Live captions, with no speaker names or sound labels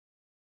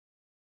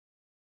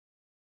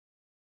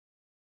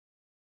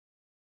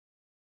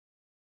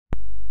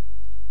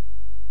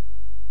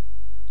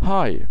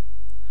Hi,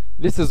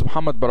 this is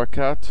Muhammad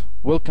Barakat.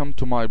 Welcome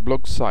to my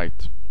blog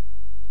site.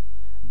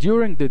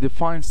 During the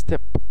define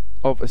step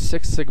of a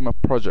Six Sigma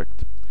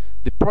project,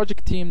 the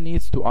project team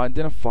needs to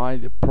identify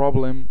the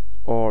problem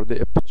or the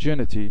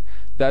opportunity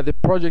that the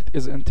project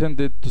is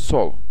intended to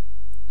solve.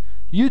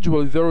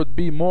 Usually there would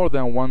be more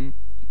than one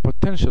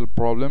potential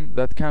problem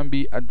that can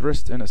be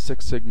addressed in a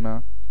Six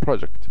Sigma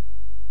project.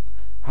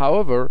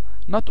 However,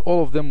 not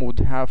all of them would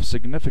have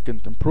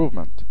significant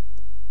improvement.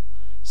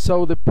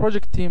 So the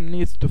project team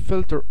needs to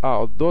filter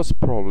out those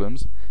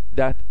problems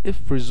that,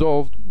 if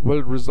resolved,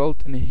 will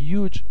result in a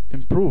huge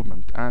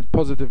improvement and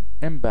positive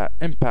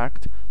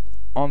impact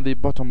on the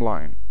bottom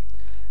line.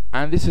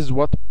 And this is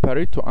what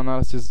Pareto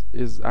analysis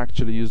is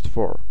actually used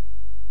for.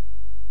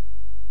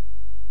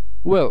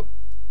 Well,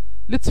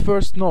 let's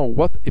first know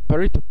what a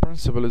Pareto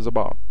principle is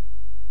about.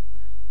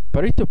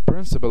 Pareto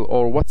principle,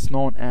 or what's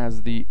known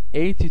as the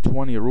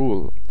 80-20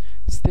 rule,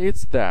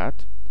 states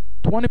that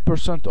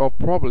 20% of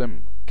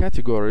problem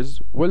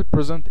categories will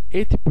present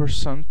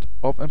 80%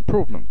 of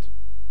improvement.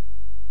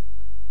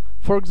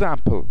 For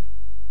example,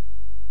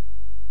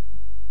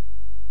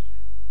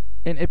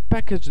 in a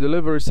package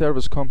delivery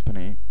service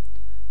company,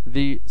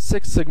 the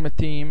Six Sigma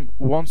team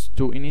wants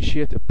to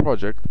initiate a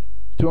project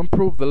to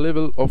improve the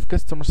level of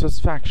customer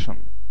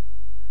satisfaction.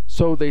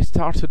 So they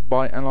started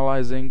by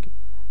analyzing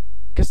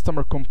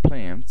customer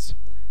complaints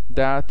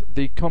that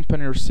the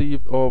company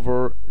received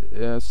over,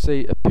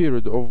 say, a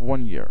period of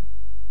 1 year.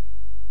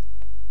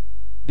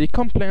 The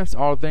complaints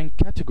are then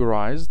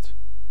categorized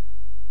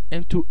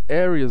into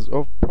areas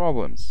of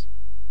problems.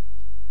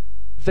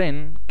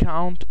 Then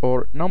count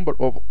or number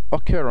of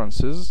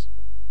occurrences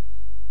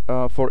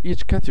for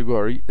each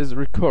category is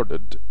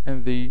recorded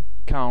in the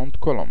count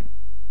column.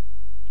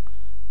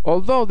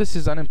 Although this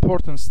is an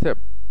important step,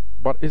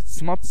 but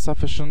it's not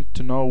sufficient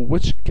to know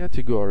which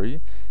category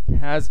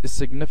has a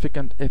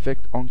significant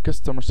effect on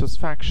customer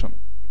satisfaction.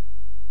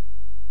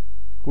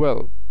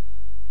 Well,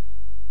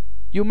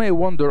 you may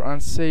wonder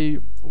and say,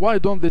 why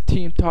don't the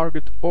team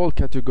target all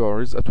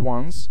categories at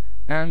once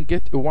and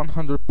get a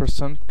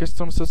 100%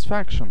 customer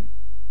satisfaction?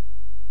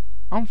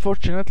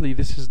 Unfortunately,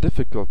 this is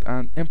difficult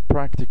and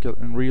impractical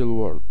in real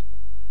world.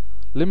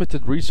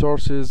 Limited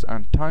resources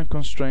and time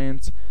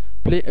constraints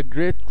play a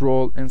great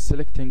role in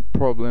selecting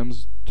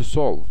problems to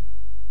solve.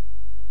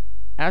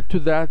 Add to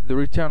that, the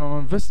return on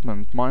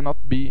investment might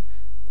not be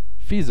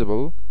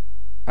feasible,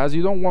 as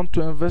you don't want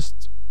to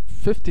invest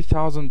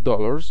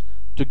 $50,000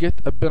 to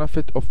get a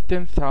benefit of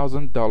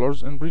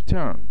 $10,000 in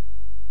return.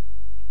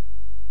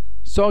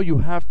 So you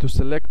have to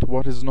select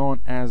what is known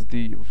as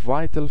the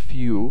vital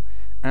few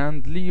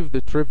and leave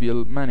the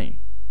trivial many.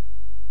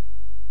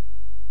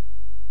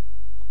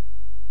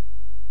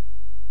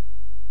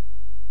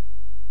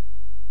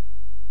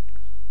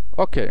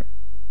 Okay,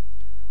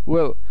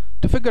 well,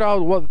 to figure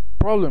out what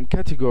problem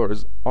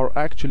categories are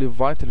actually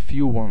vital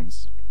few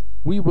ones,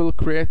 we will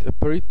create a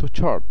Pareto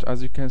chart,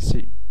 as you can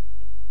see,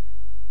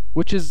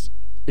 which is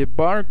a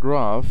bar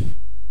graph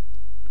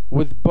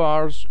with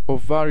bars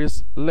of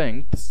various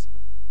lengths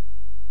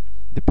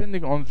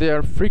depending on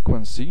their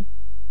frequency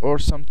or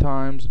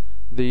sometimes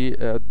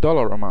the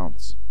dollar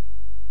amounts.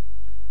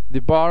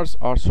 The bars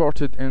are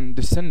sorted in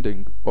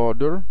descending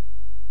order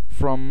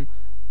from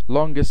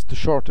longest to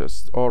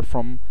shortest, or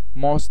from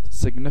most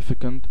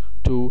significant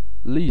to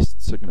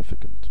least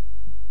significant.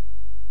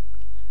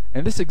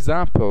 In this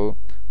example,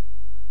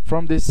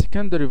 from the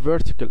secondary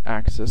vertical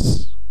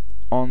axis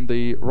on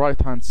the right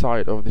hand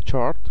side of the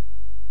chart,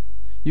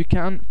 you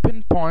can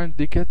pinpoint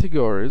the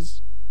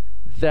categories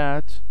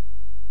that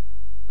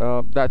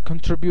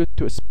contribute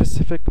to a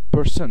specific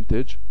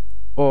percentage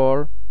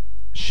or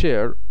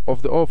share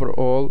of the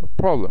overall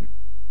problem.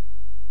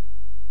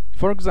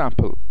 For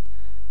example,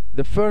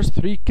 the first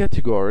three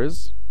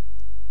categories,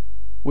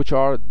 which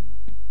are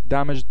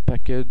damaged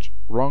package,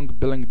 wrong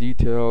billing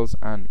details,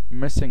 and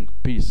missing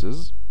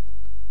pieces,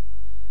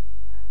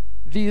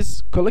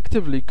 these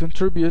collectively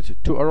contribute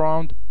to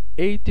around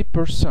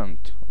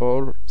 80%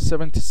 or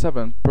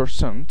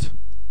 77%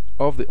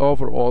 of the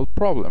overall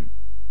problem.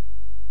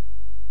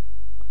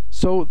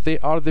 So they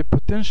are the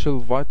potential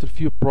vital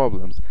few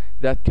problems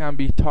that can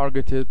be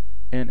targeted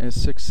in a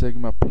Six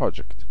Sigma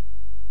project.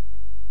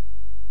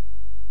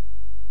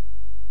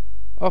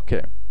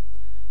 Okay,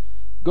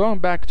 going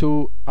back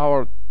to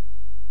our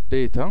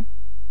data.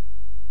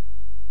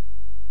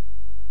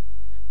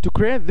 To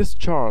create this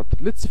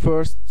chart, let's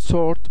first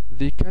sort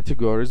the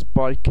categories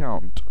by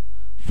count,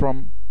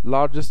 from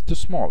largest to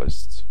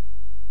smallest.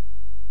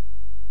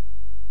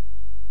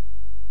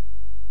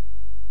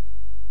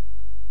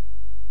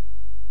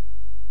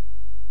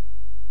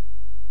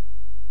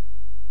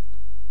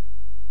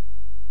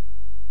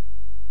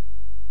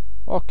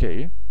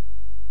 Okay.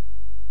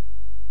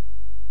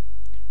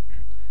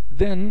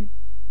 Then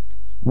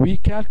we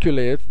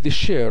calculate the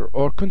share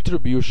or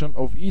contribution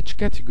of each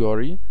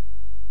category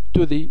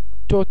to the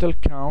total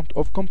count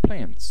of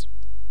complaints.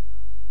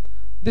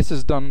 This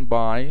is done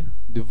by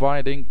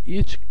dividing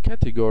each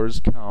category's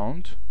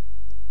count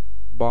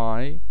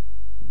by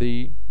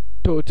the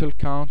total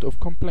count of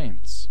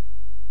complaints.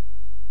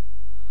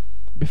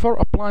 Before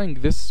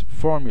applying this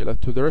formula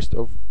to the rest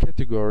of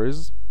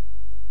categories,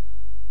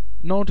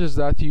 notice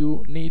that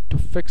you need to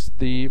fix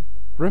the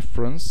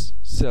reference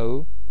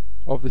cell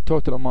of the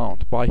total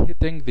amount by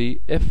hitting the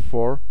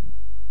F4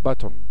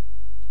 button.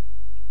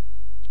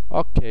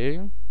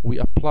 Okay, we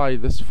apply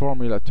this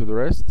formula to the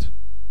rest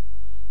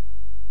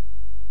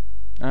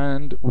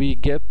and we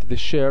get the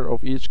share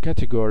of each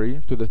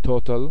category to the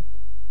total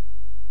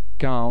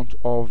count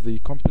of the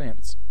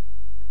complaints.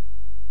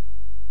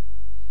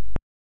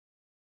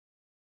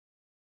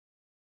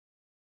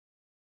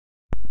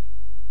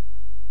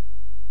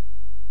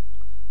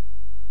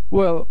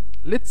 Well,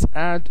 let's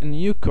add a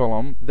new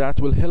column that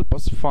will help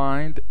us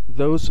find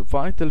those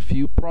vital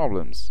few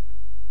problems.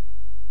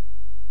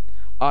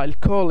 I'll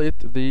call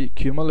it the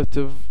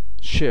cumulative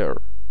share,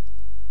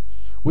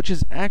 which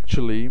is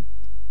actually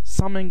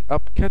summing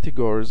up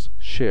categories'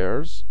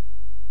 shares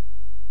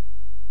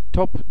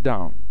top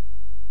down.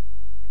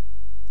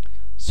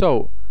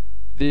 So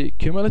the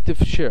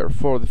cumulative share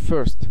for the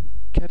first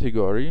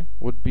category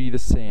would be the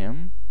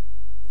same.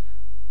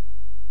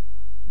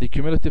 The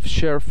cumulative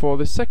share for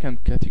the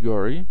second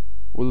category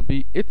will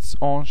be its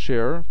own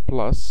share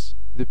plus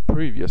the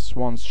previous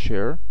one's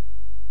share,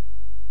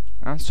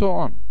 and so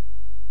on.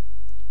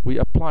 We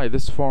apply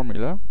this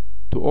formula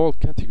to all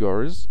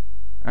categories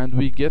and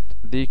we get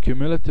the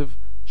cumulative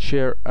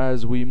share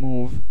as we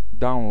move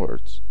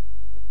downwards.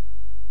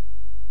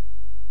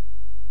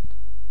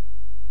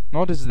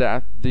 Notice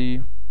that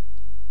the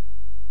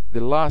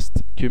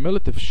last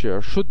cumulative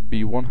share should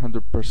be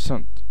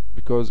 100%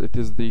 because it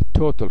is the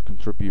total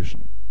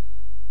contribution.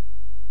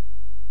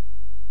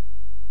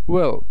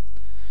 Well,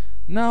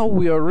 now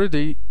we are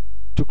ready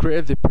to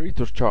create the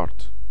Pareto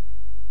chart.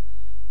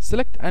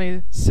 Select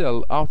any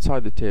cell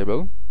outside the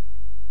table,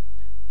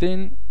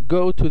 then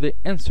go to the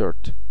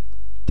Insert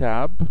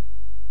tab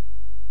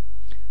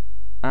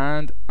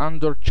and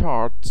under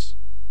Charts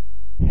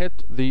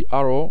hit the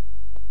arrow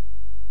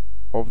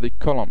of the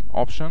column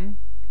option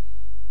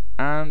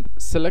and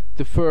select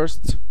the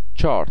first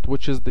chart,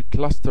 which is the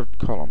clustered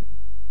column.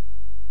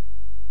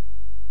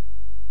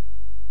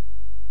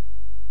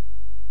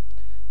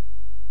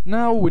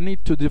 Now we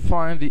need to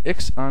define the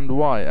X and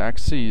Y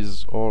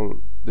axes, or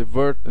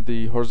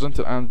the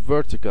horizontal and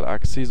vertical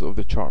axes of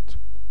the chart.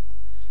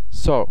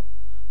 So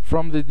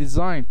from the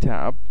Design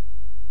tab,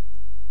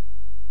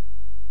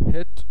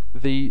 hit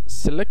the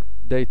Select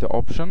Data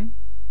option.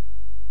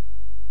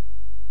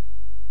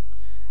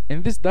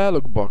 In this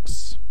dialog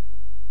box,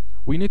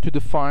 we need to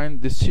define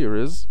the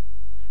series,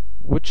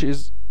 which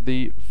is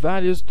the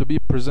values to be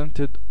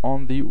presented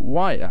on the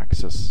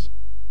Y-axis,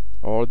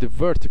 or the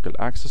vertical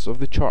axis of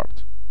the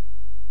chart.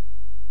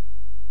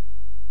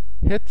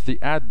 Hit the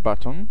Add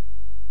button.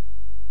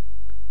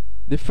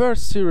 The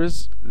first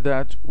series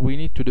that we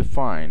need to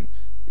define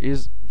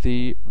is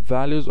the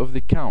values of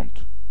the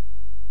count.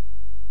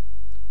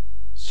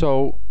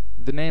 So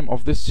the name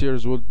of this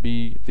series would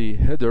be the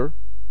header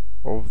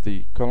of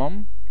the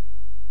column,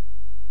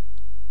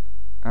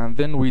 and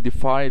then we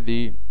define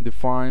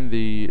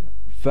the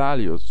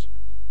values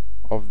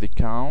of the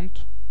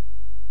count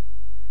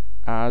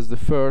as the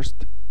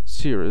first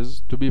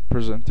series to be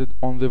presented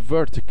on the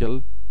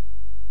vertical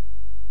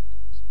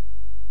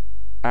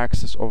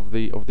axis of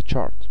the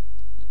chart.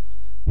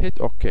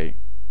 Hit OK.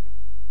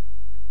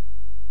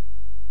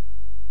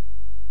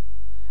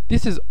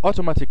 This is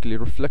automatically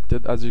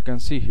reflected, as you can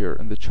see here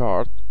in the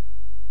chart,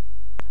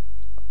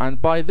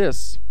 and by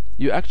this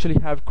you actually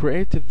have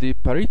created the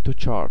Pareto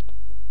chart.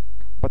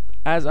 But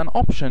as an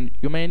option,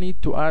 you may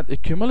need to add a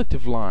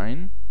cumulative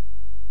line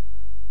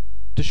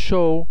to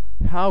show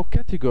how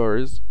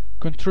categories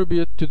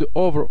contribute to the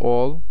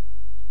overall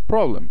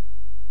problem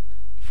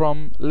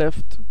from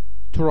left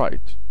to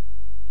right.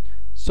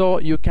 So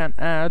you can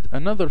add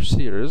another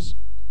series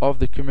of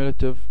the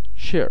cumulative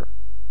share.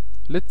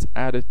 Let's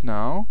add it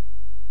now.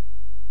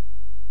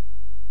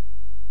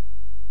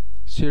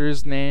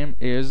 Series name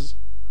is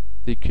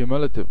the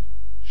cumulative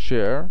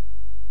share.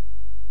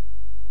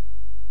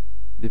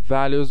 The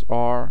values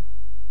are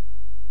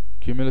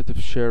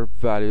cumulative share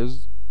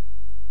values,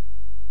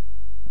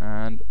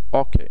 and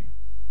OK.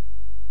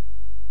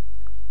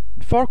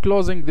 Before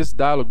closing this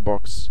dialog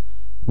box,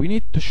 we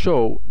need to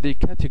show the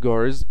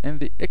categories in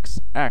the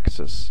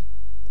X-axis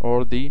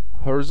or the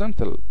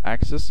horizontal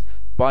axis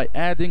by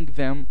adding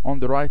them on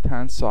the right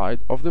hand side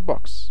of the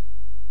box.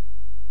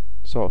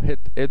 So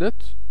hit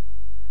Edit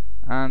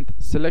and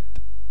select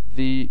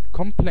the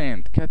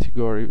complaint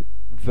category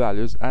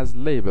values as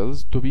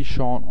labels to be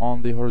shown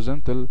on the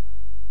horizontal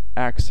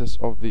axis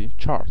of the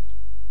chart.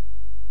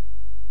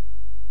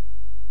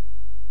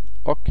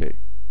 OK.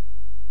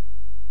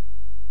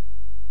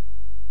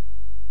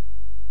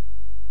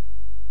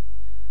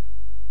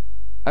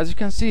 As you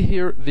can see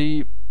here,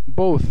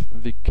 both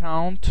the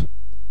count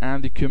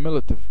and the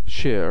cumulative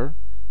share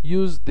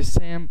use the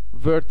same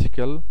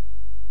vertical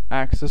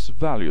axis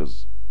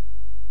values.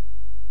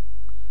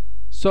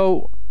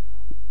 So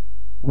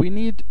we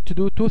need to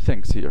do two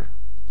things here.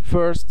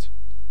 First,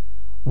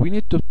 we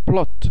need to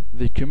plot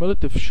the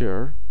cumulative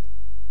share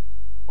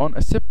on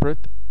a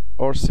separate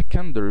or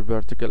secondary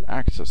vertical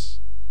axis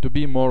to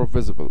be more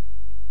visible.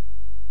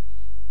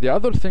 The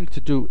other thing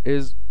to do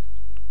is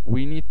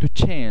we need to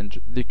change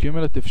the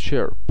cumulative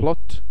share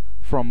plot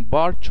from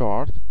bar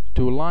chart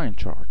to line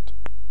chart.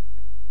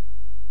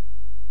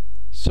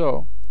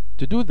 So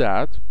to do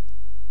that,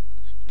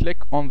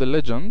 click on the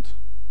legend,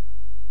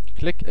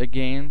 click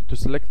again to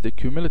select the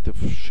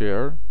cumulative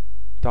share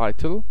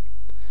title,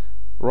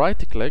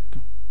 right click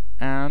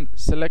and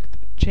select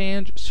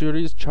change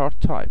series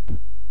chart type.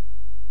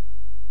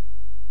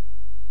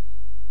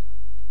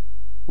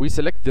 We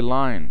select the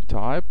line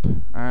type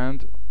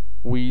and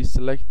we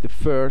select the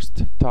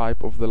first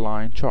type of the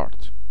line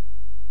chart.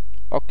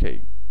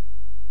 Okay.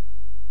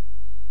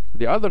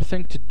 The other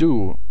thing to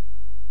do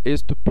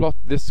is to plot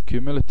this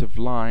cumulative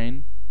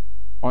line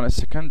on a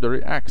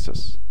secondary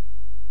axis.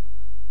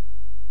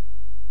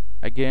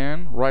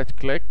 Again, right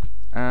click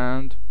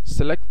and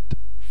select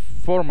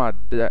format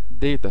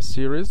data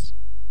series,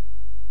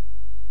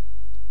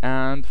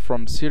 and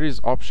from series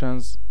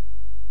options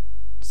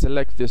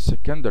select the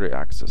secondary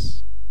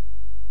axis.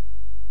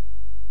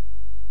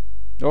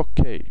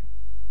 Okay.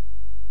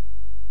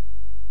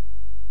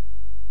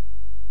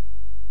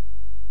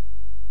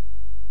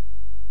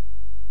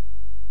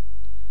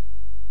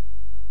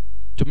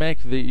 To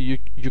make the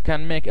you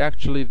can make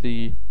actually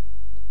the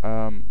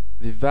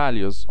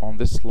values on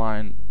this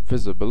line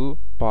visible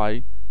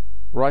by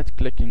right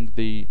clicking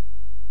the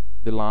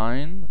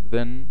line,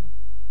 then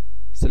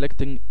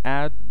selecting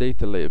add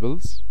data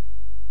labels,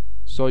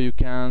 so you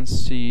can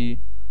see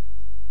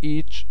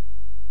each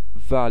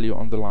value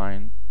on the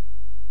line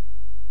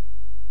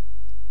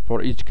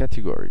for each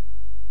category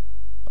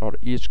or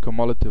each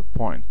cumulative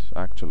point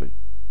actually.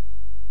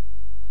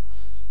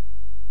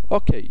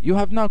 Okay, you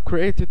have now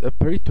created a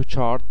Pareto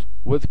chart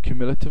with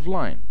cumulative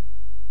line.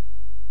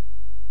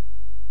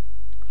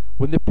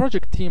 When the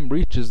project team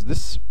reaches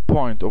this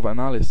point of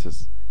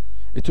analysis,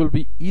 it will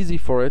be easy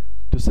for it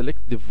to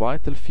select the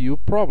vital few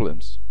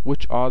problems,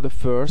 which are the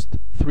first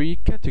 3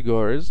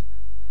 categories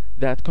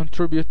that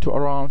contribute to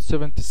around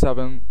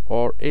 77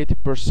 or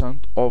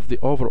 80% of the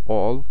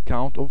overall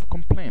count of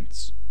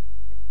complaints.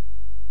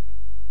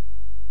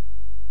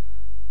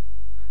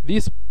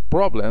 These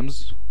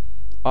problems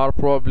are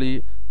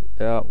probably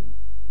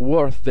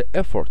worth the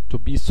effort to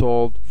be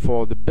solved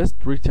for the best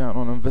return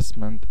on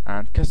investment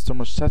and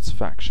customer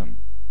satisfaction.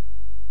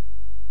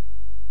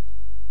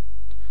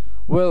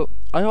 Well,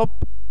 I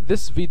hope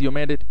this video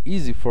made it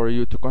easy for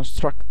you to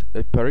construct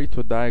a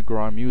Pareto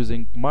diagram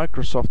using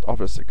Microsoft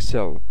Office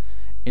Excel,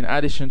 in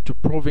addition to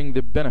proving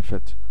the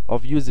benefit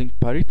of using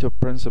Pareto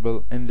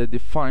principle in the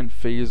define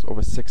phase of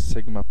a Six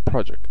Sigma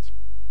project.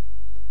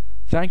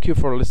 Thank you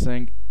for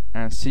listening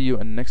and see you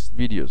in next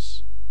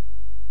videos.